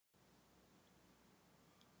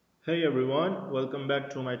Hey everyone, welcome back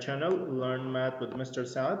to my channel Learn Math with Mr.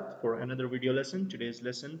 Saad for another video lesson. Today's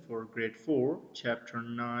lesson for grade 4, chapter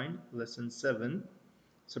 9, lesson 7,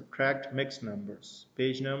 subtract mixed numbers.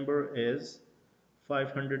 Page number is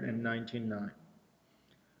 599.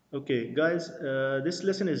 Okay guys, this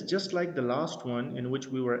lesson is just like the last one in which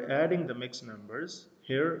we were adding the mixed numbers.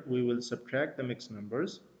 Here we will subtract the mixed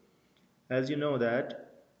numbers. As you know that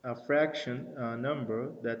a fraction number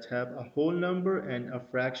that have a whole number and a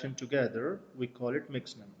fraction together, we call it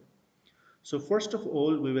mixed number. So first of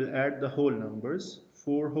all, we will add the whole numbers,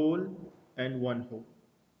 4 whole and 1 whole.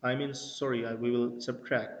 We will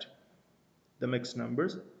subtract the mixed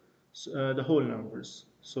numbers, the whole numbers.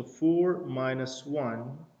 So 4 minus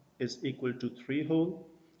 1 is equal to 3 whole,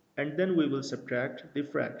 and then we will subtract the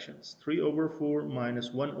fractions. 3 over 4 minus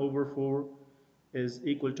 1 over 4 is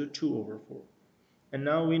equal to 2 over 4. And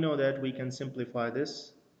now we know that we can simplify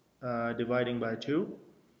this dividing by 2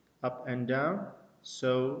 up and down.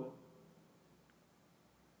 So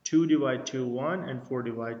 2 divide 2 1 and 4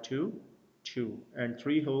 divide 2 2 and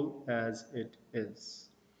 3 whole as it is.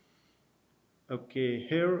 Okay,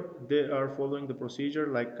 here they are following the procedure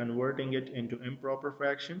like converting it into improper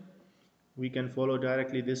fraction. We can follow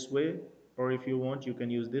directly this way, or if you want you can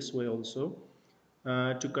use this way also.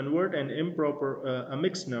 To convert a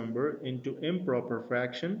mixed number into improper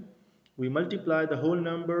fraction, we multiply the whole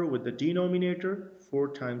number with the denominator, 4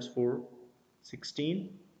 times 4, 16,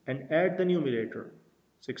 and add the numerator,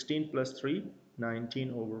 16 plus 3,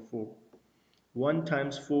 19 over 4. 1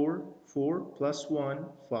 times 4, 4 plus 1,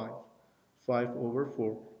 5, 5 over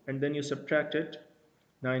 4. And then you subtract it,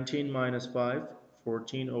 19 minus 5,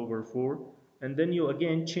 14 over 4. And then you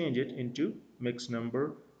again change it into mixed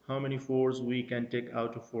number. How many 4s we can take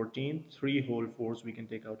out of 14? 3 whole 4s we can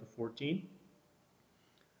take out of 14.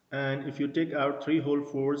 And if you take out 3 whole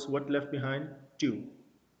 4s, what left behind? 2.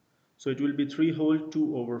 So it will be 3 whole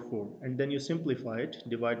 2 over 4. And then you simplify it,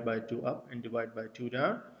 divide by 2 up and divide by 2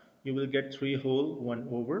 down. You will get 3 whole 1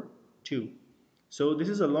 over 2. So this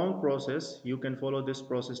is a long process. You can follow this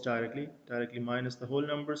process directly minus the whole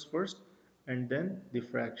numbers first and then the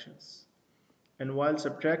fractions. And while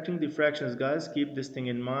subtracting the fractions, guys, keep this thing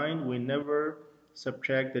in mind. We never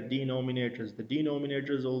subtract the denominators. The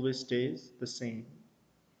denominators always stays the same.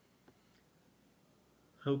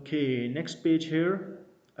 Okay, next page here.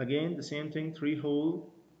 Again, the same thing, 3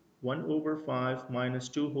 whole 1 over 5 minus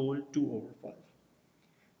 2 whole 2 over 5.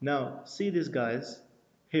 Now, see this, guys.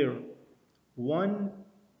 Here, 1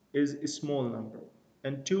 is a small number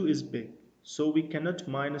and 2 is big. So we cannot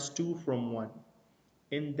minus 2 from 1.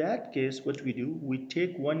 In that case, what we do, we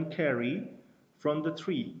take 1 carry from the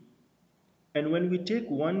 3. And when we take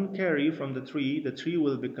 1 carry from the 3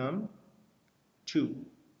 will become 2.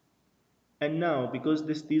 And now, because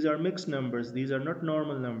these are mixed numbers, these are not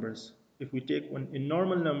normal numbers. If we take one in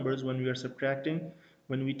normal numbers, when we are subtracting,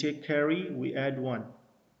 when we take carry, we add 1.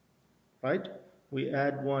 Right? We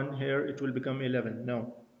add 1 here, it will become 11.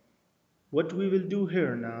 No. What we will do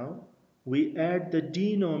here now, we add the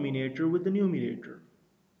denominator with the numerator.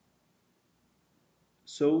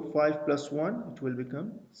 So 5 plus 1, it will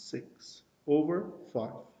become 6 over 5.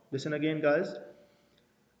 Listen again, guys.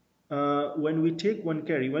 When we take 1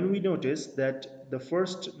 carry, when we notice that the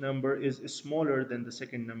first number is smaller than the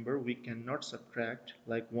second number, we cannot subtract.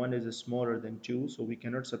 Like 1 is smaller than 2, so we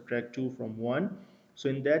cannot subtract 2 from 1. So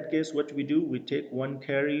in that case, what we do, we take 1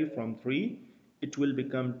 carry from 3. It will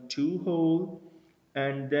become 2 whole.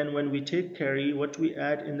 And then when we take carry, what we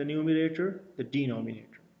add in the numerator? The denominator.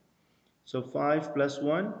 So 5 plus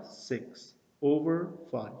 1, 6 over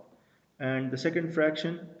 5. And the second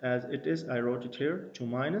fraction, as it is, I wrote it here, 2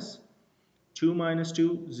 minus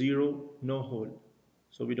 2, 0, no whole.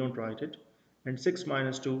 So we don't write it. And 6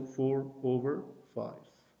 minus 2, 4 over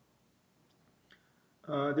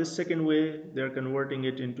 5. This second way, they're converting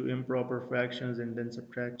it into improper fractions and then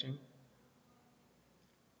subtracting.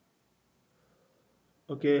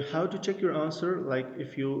 Okay, how to check your answer? Like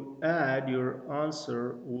if you add your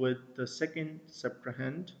answer with the second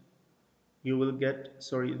subtrahend, you will get,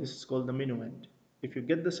 sorry, this is called the minuend. If you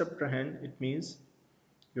get the subtrahend, it means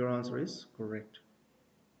your answer is correct.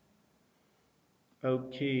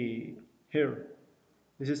 Okay, here,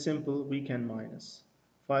 this is simple, we can minus.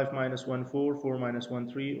 5 minus 1, 4, 4 minus 1,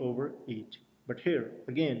 3 over 8. But here,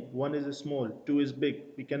 again, 1 is small, 2 is big,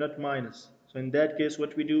 we cannot minus. So in that case,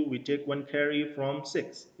 what we do, we take 1 carry from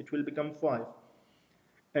 6, it will become 5.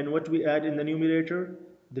 And what we add in the numerator?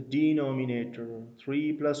 The denominator,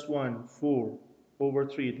 3 plus 1, 4 over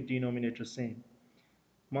 3, the denominator same.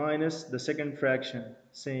 Minus the second fraction,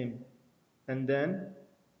 same. And then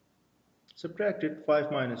subtract it,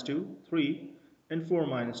 5 minus 2, 3. and 4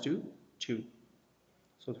 minus 2, 2.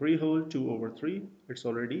 So 3 whole 2 over 3, it's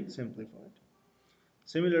already simplified.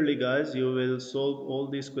 Similarly guys, you will solve all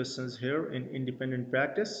these questions here in independent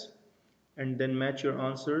practice and then match your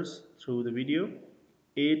answers through the video.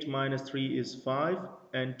 8 minus 3 is 5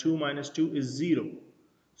 and 2 minus 2 is 0.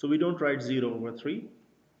 So we don't write 0 over 3.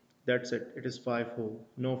 That's it. It is 5 whole.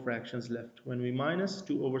 No fractions left. When we minus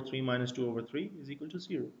 2 over 3 minus 2 over 3 is equal to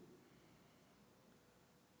 0.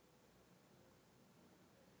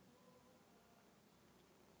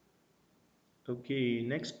 Okay,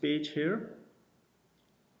 next page here.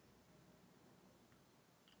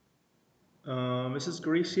 Mrs.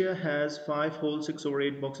 Gracia has 5 whole 6 over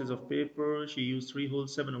 8 boxes of paper. She used 3 whole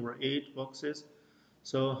 7 over 8 boxes.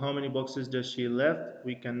 So how many boxes does she left?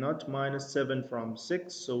 We cannot minus 7 from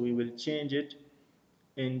 6, so we will change it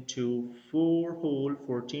into 4 whole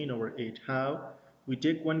 14 over 8. How? We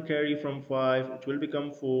take 1 carry from 5, it will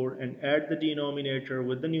become 4, and add the denominator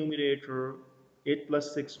with the numerator. 8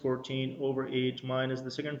 plus 6, 14 over 8 minus the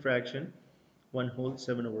second fraction, 1 whole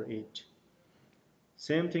 7 over 8.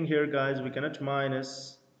 Same thing here guys, we cannot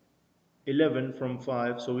minus 11 from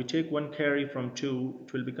 5, so we take 1 carry from 2,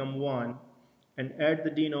 it will become 1, and add the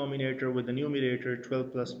denominator with the numerator.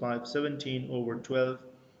 12 plus 5, 17 over 12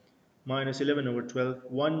 minus 11 over 12.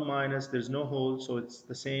 1 minus, there's no whole, so it's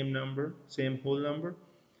the same number, same whole number.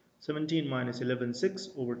 17 minus 11, 6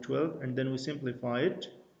 over 12, and then we simplify it.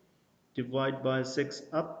 Divide by 6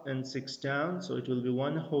 up and 6 down, so it will be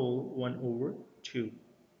 1 whole 1 over 2.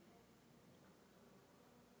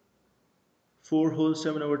 4 whole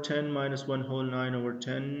 7 over 10 minus 1 whole 9 over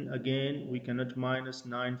 10. Again, we cannot minus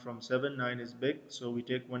 9 from 7. 9 is big, so we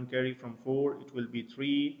take 1 carry from 4. It will be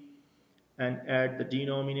 3. And add the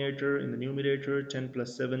denominator in the numerator. 10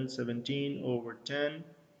 plus 7, 17 over 10.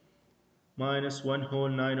 Minus 1 whole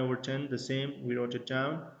 9 over 10. The same, we wrote it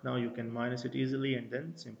down. Now you can minus it easily and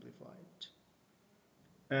then simplify it.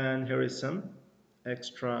 And here is some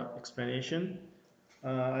extra explanation.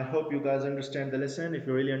 I hope you guys understand the lesson. If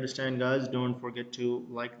you really understand guys, don't forget to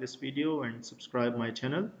like this video and subscribe my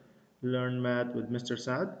channel, Learn Math with Mr.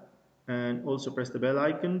 Saad, and also press the bell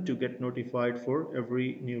icon to get notified for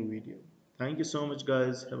every new video. Thank you so much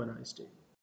guys. Have a nice day.